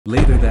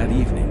Later that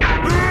evening.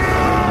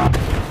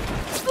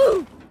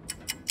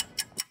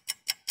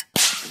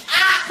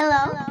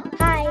 Hello.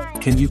 Hi.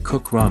 Can you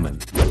cook ramen?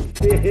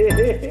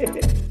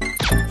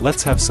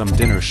 Let's have some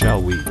dinner,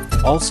 shall we?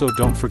 Also,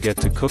 don't forget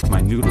to cook my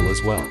noodle as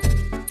well.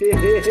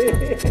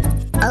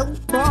 Oh,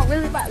 bro,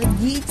 really about to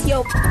get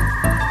your...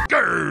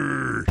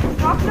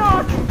 Knock,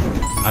 knock.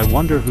 I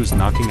wonder who's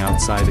knocking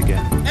outside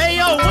again. Hey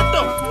yo,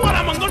 what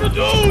am I gonna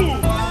do?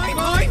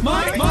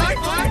 Mine.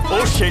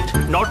 Oh shit,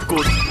 not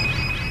good.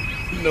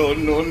 No.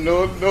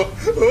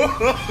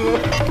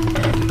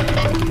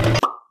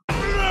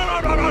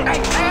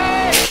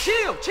 Hey,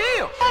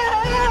 chill.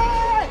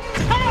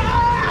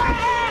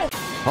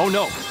 Oh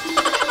no.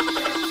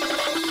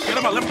 Get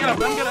him up, let him get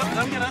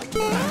up.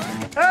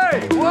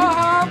 Hey, what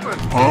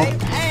happened?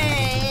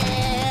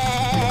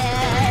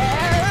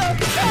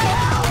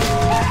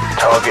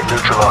 Target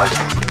neutralized.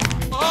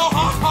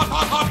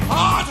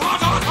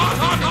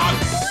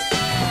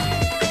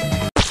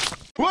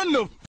 What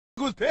the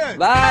was that?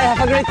 Bye,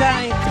 have a great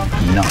time.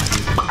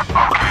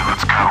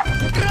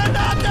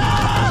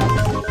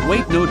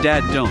 Wait, no,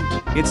 Dad, don't.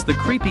 It's the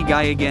creepy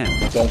guy again.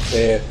 Don't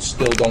care,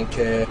 still don't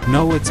care.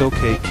 No, it's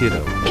okay,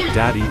 kiddo.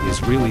 Daddy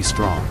is really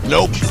strong.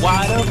 Nope.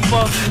 Why the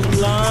fuck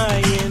you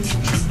lying?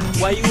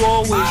 Why you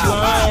always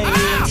lying?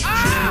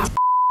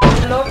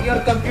 Hello, your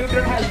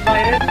computer has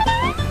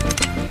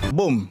virus.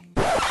 Boom.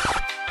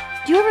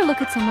 Do you ever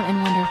look at someone and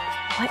wonder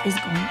what is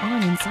going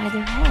on inside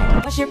their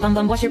head? Wash your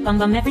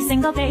bum every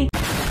single day.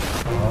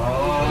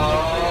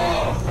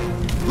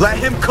 Let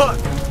him cook.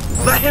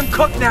 Let him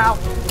cook now.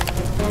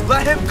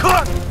 Let him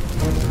cook.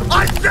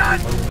 I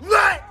said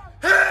let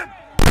him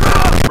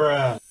cook.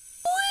 Bruh.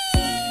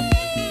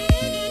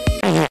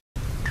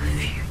 The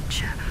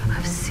future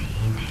of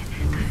seeing it.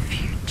 The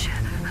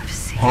future of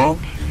seeing Huh? it.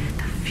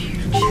 The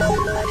future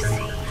of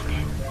seeing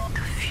it.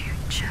 The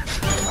future.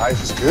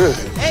 Life is good.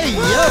 Hey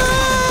yo.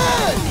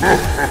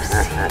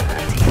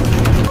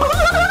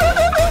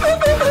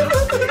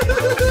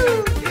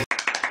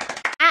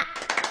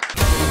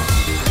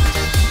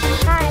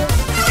 Hi.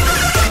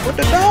 What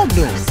the dog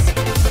doing?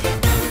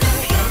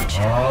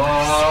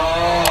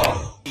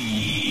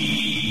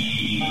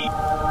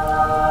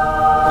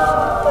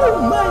 Oh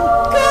my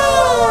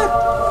God!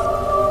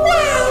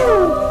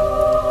 Wow!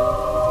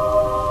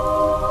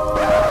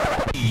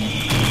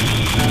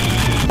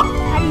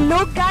 Hello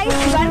guys,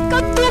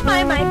 welcome to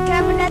my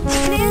Minecraft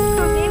screen.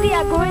 Today we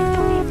are going to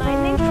be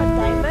mining for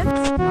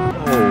diamonds.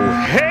 Oh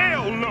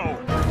hell no!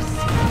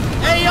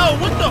 Hey yo,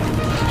 what the?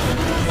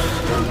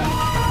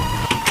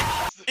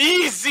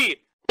 Easy!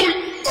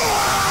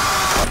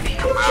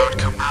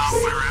 Come out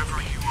wherever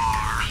you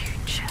are.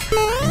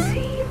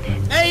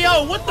 Hey yo,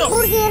 what the?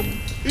 Who's here?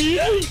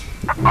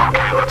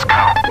 Okay, let's go.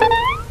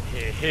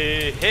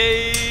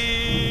 Hey.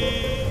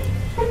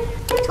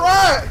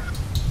 Try it!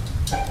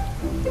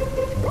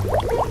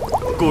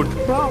 Good.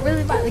 Bro,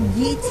 really about to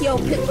get your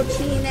pickle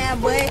cheese that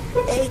boy.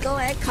 Hey, go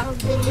ahead, come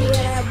to me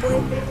that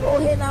boy. Oh,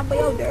 head that boy,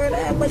 oh, dirt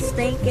that boy,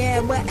 stink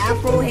that boy,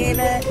 afro head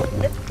that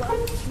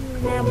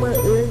boy,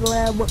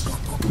 ugly.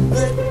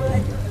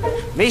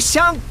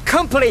 Mission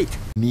complete.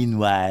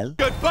 Meanwhile,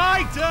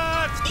 Goodbye,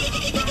 Dad!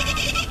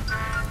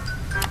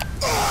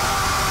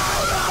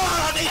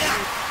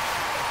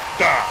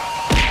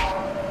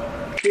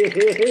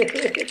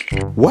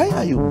 Why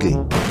are you gay?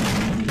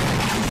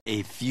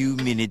 a few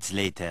minutes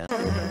later.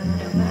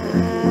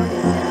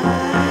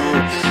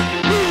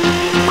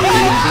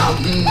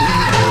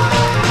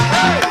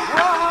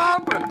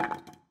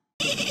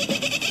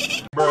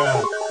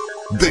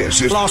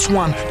 This is Last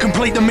one,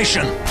 complete the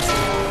mission.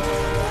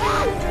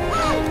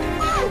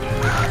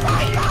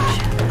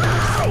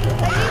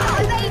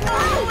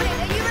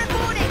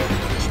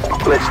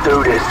 Let's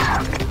do this.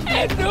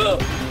 Okay, let's go.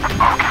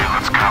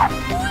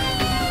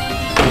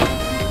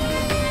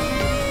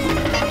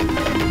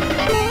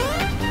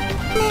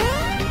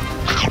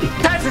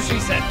 That's what she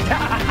said.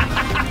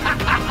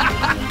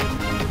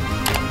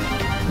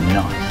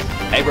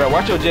 Nice. Hey, bro,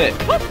 watch your jet.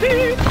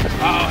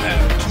 I'll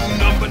have two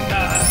number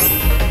 9s,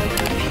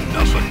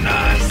 number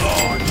 9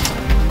 large,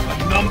 a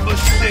number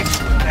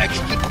 6 with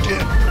extra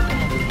dip,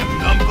 a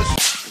number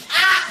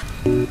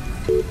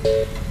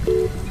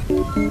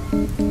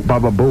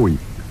Baba Bowie.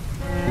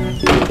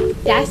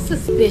 That's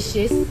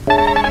suspicious.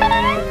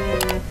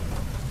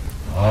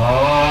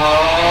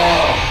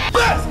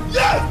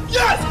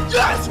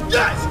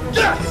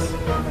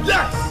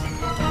 Yes!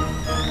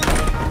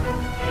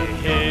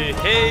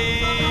 Hey!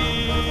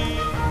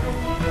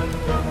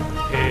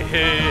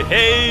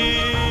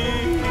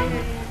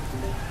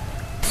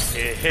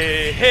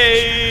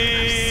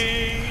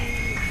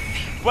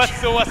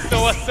 What's up?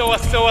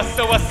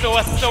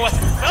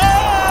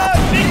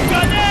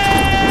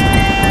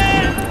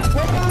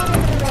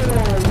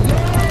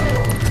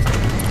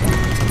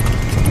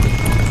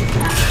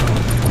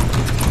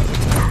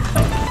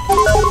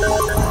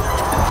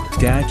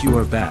 Dad, you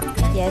are back.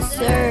 Yes,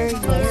 sir.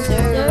 Yes,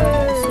 sir.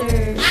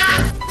 Yes,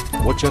 sir.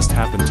 What just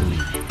happened to me?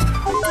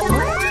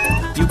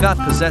 You got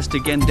possessed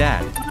again,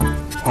 Dad.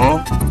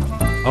 Huh?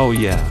 Oh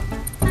yeah.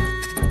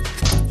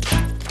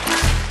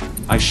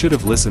 I should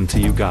have listened to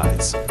you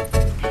guys.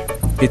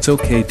 It's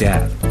okay,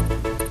 Dad.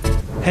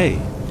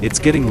 Hey, it's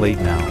getting late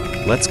now,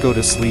 let's go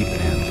to sleep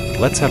and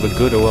let's have a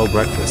good OL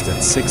breakfast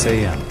at 6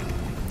 a.m.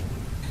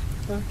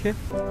 Okay.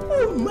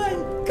 Oh my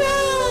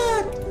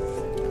god!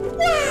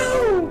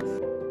 Wow!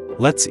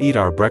 Let's eat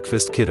our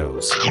breakfast,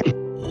 kiddos.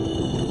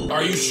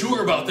 Are you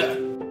sure about that?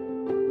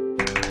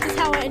 This is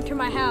how I enter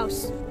my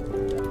house.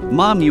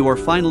 Mom, you are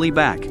finally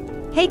back.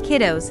 Hey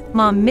kiddos,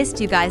 Mom missed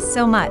you guys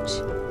so much.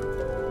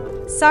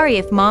 Sorry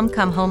if Mom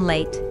come home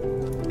late.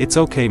 It's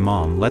okay,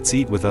 Mom, let's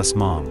eat with us,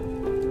 Mom.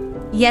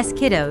 Yes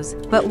kiddos,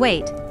 but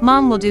wait,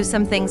 Mom will do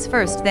some things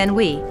first, then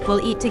we will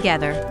eat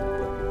together.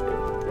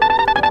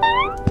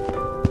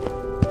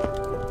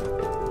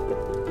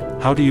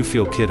 How do you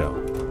feel, kiddo?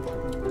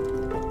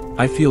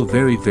 I feel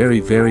very,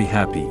 very, very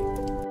happy.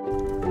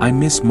 I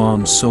miss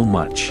Mom so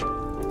much.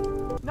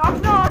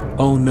 Knock, knock!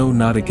 Oh no,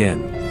 not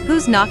again.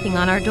 Who's knocking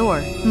on our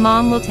door?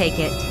 Mom will take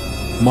it.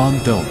 Mom,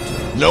 don't.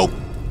 Nope.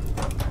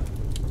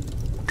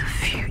 The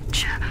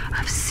future,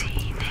 I've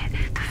seen it.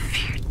 The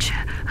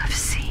future, I've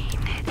seen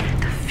it.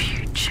 The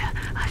future,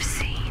 I've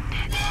seen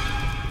it.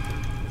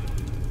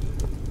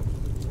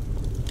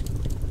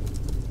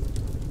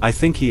 I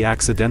think he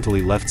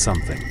accidentally left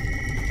something.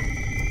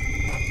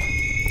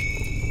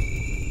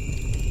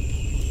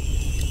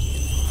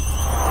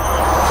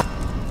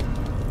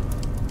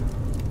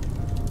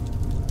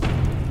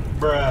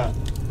 Bruh.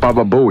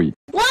 Baba Booey.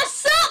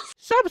 What's up?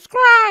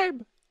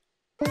 Subscribe!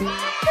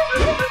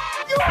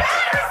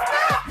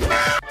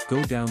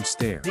 Go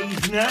downstairs.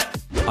 These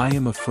nuts. I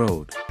am a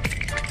fraud.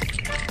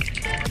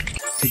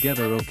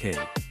 Together, okay.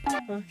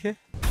 Okay.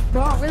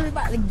 Bro, I'm really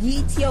about to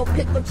get your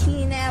pickle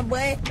chin now,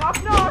 boy.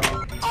 Knock, knock!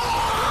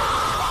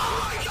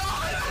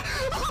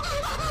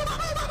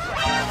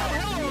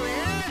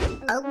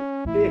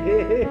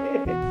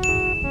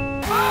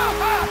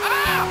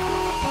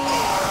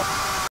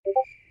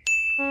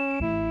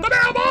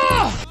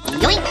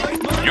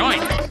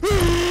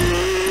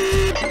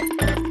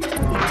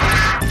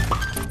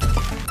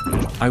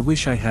 I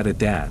wish I had a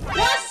dad.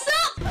 What's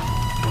up?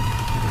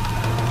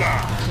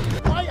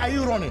 Why are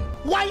you running?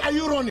 Why are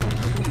you running?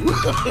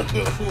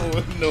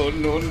 No,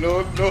 no,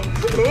 no, no.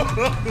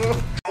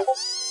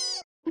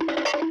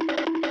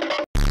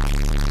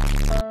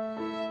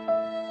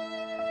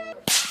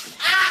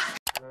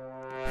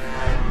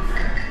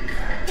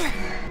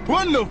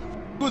 What the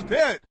was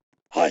that?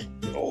 Hi.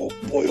 Oh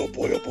boy, oh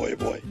boy, oh boy, oh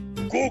boy.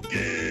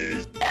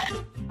 Cookies.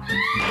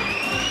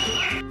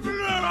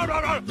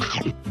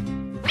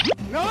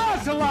 No,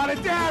 that's a lot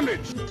of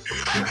damage.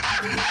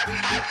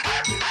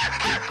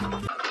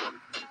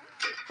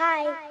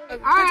 Hi.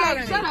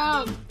 Alright, shut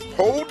up.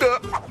 Hold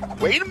up.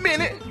 Wait a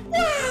minute.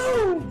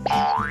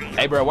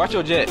 Hey, bro, watch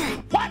your jet.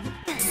 What?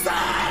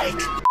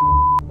 Psych!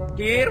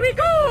 Here we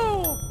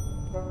go!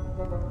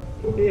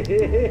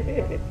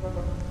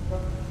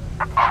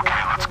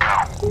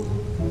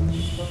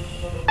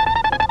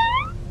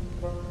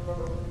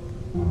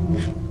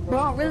 Bro,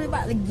 I'm really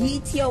about to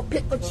get your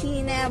pickle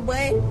chin now,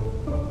 boy.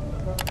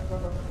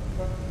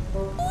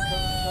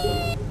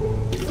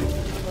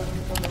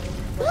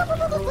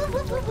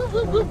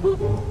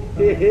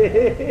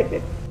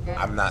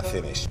 I'm not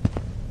finished.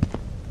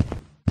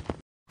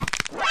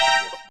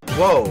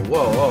 Whoa,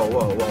 whoa, whoa,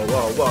 whoa, whoa,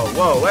 whoa, whoa,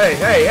 whoa, hey,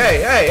 hey,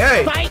 hey, hey,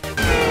 hey! Fight!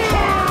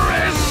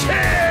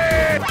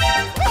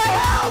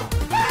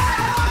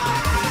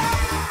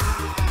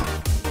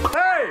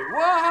 Hey,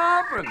 what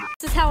happened?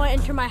 This is how I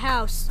enter my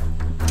house.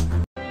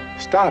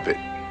 Stop it.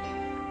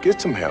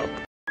 Get some help.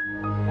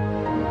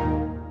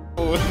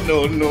 Oh,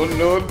 no, no,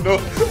 no, no.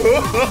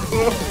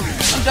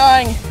 I'm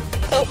dying.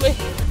 Help me.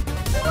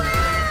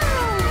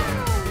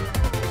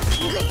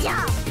 Good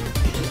job.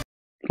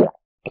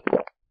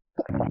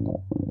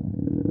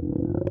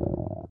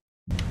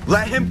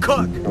 Let him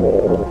cook.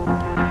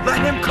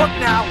 Let him cook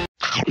now.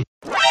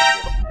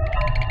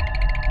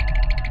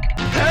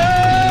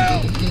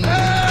 Help!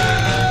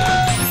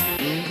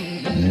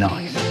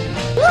 Nice.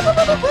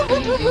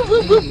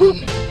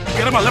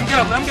 Get him up, let him get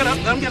up, let him get up,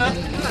 let him get up.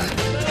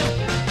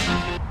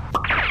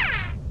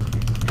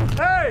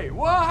 Hey,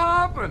 what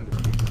happened?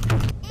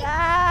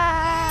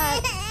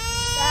 Dad!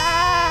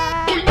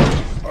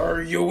 Dad!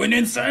 Are you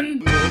winning,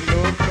 son? Hey,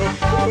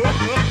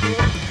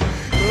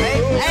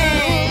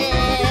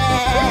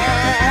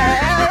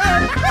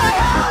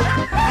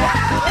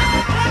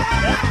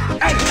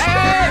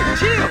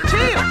 chill,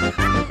 chill.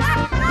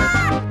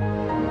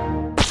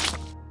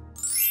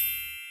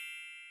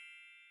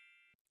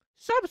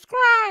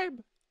 Subscribe!